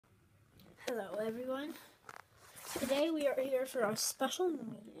Hello everyone. Today we are here for a special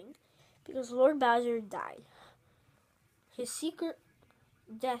meeting because Lord Bowser died. His secret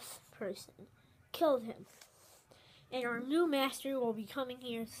death person killed him. And our new master will be coming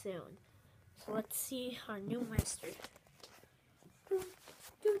here soon. So let's see our new master.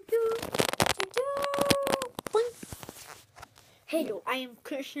 Hello, I am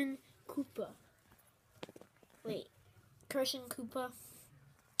Christian Koopa. Wait, Christian Koopa?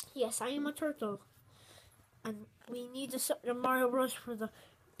 Yes, I am a turtle. And we need to set the Mario Bros for the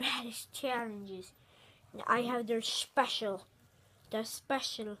baddest challenges. And I have the special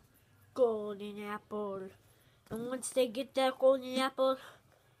golden apple. And once they get that golden apple,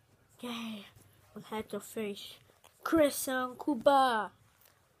 they will have to face Christian Koopa.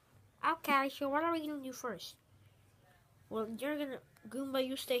 Okay, so what are we gonna do first? Well, Goomba,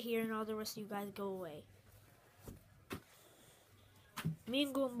 you stay here and all the rest of you guys go away. Me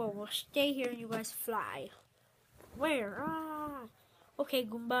and Goomba will stay here and you guys fly. Where? Okay,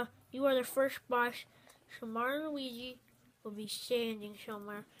 Goomba, you are the first boss. So Mario and Luigi will be standing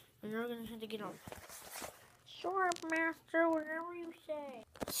somewhere and you're going to have to get on. Sure, Master, whatever you say.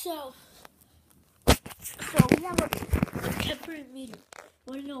 So we have a separate meeting.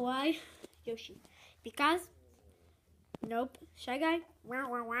 Want to know why? Yoshi. Because? Nope. Shy Guy?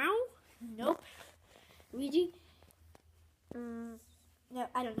 Wow. Nope. Luigi? No,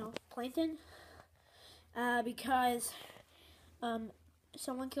 I don't know. Plankton? Because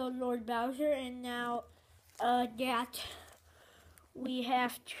someone killed Lord Bowser, and now that we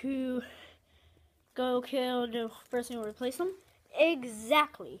have to go kill the person who replaced him.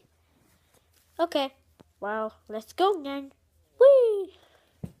 Exactly. Okay. Well, let's go then. Whee!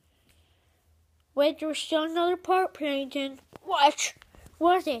 Wait, there's still another part, Plankton. What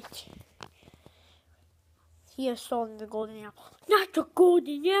was it? He has stolen the golden apple. Not the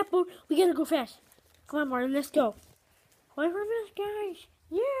golden apple! We gotta go fast. Come on, Martin, let's go. Wait for this, guys.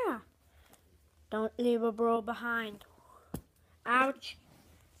 Yeah. Don't leave a bro behind. Ouch.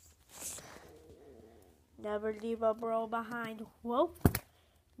 Never leave a bro behind. Whoa.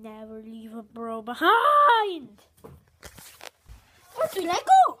 Never leave a bro behind. Where'd we let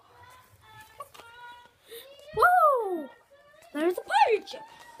go? Whoa. There's a pirate ship.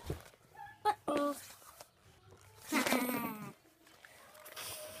 Uh-oh.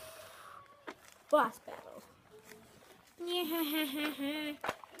 Boss battle. Yeah.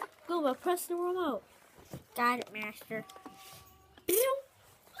 Goomba, press the remote. Got it, Master.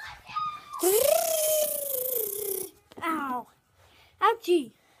 Ow.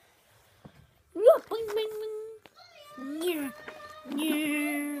 Ouchie. Bing, bing, bing.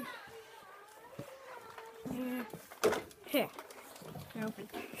 Yeah. Here. Open.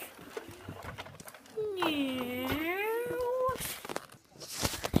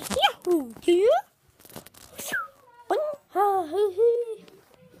 Yahoo! Here.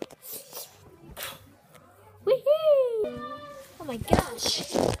 Oh my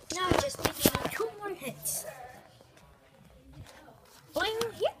gosh. Now I'm just taking 2 more hits. Boing,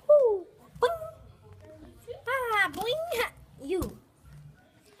 yahoo! Boing! Boing! You.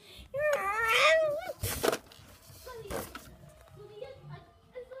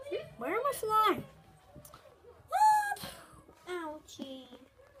 Where am I flying? Ouchie.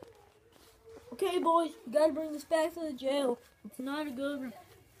 Okay, boys, we gotta bring this back to the jail. It's not a good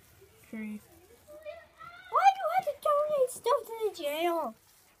tree. Why do I have to donate stuff to the jail?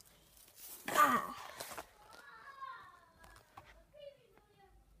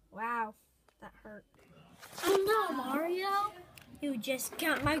 Wow, that hurt. Oh no, Mario! You just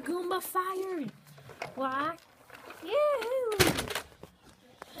got my Goomba fired. What? Yahoo!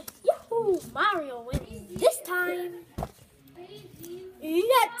 Yahoo! Mario wins this time.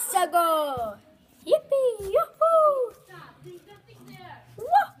 Let's go! Yippee! Yahoo!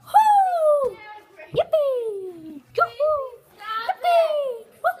 Woohoo! Yippee! Yahoo! Yippee!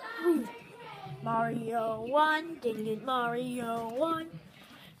 Woohoo! Mario won! Did it? Mario won!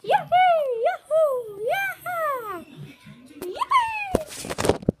 Yippee! Yahoo! Yeah!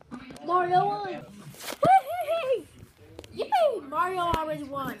 Yippee! Mario won! Woohoo! Yippee! Mario already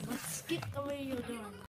won. Let's get the video done.